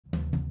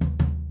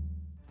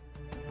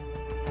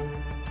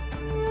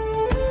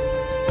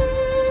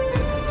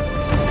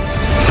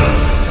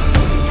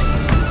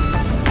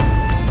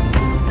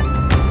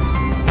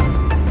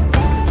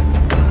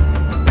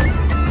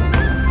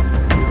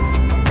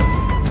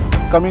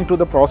coming to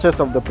the process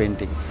of the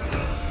painting.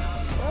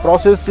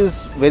 Process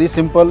is very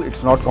simple,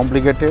 it's not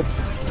complicated.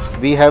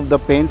 We have the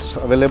paints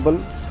available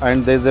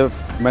and there is a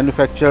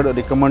manufactured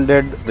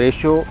recommended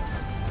ratio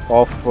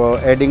of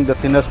adding the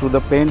thinness to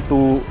the paint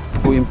to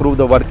improve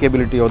the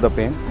workability of the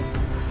paint.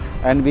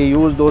 And we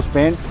use those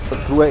paint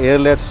through an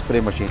airless spray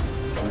machine.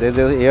 There is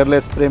an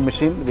airless spray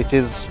machine which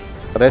is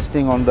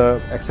resting on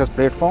the access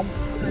platform.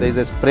 There is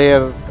a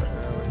sprayer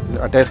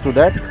attached to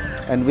that,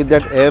 and with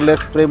that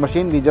airless spray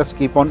machine we just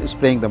keep on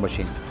spraying the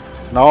machine.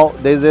 Now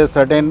there is a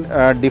certain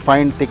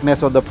defined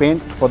thickness of the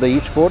paint for the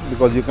each coat,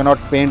 because you cannot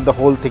paint the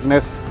whole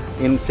thickness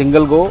in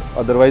single go,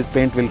 otherwise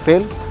paint will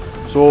fail.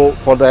 So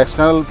for the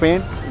external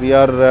paint we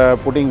are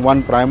putting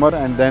one primer,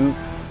 and then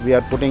we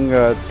are putting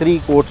 3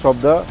 coats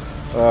of the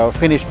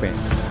finish paint.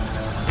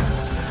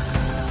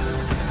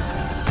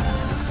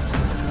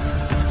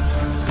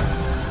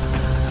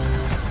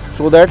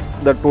 So that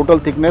the total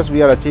thickness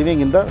we are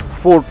achieving in the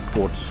 4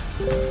 coats.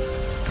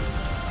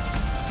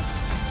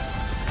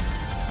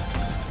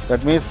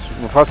 That means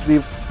first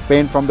we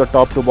paint from the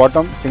top to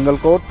bottom, single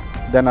coat,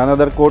 then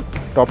another coat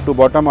top to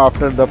bottom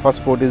after the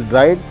first coat is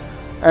dried,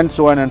 and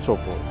so on and so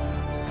forth.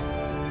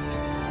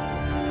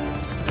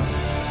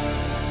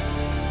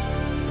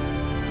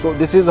 So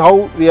this is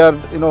how we are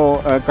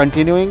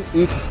continuing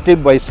each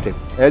step by step.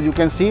 As you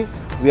can see,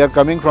 we are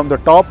coming from the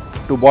top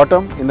to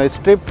bottom in a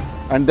strip,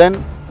 and then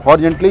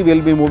horizontally we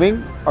will be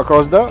moving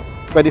across the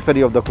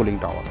periphery of the cooling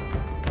tower.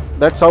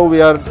 That's how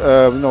we are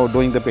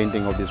doing the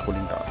painting of this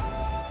cooling tower.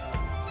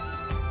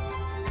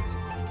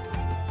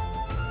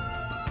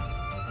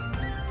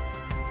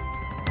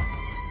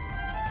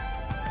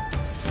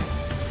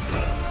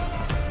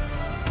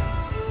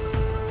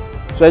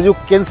 So as you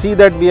can see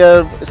that we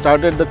have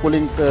started the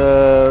cooling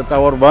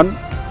tower 1,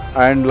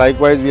 and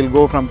likewise we will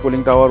go from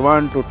cooling tower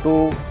 1 to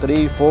 2,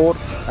 3, 4,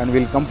 and we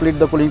will complete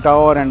the cooling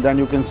tower, and then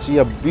you can see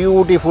a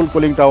beautiful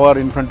cooling tower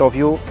in front of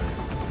you,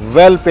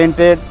 well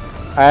painted,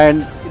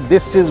 and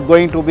this is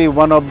going to be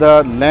one of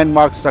the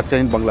landmark structure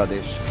in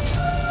Bangladesh.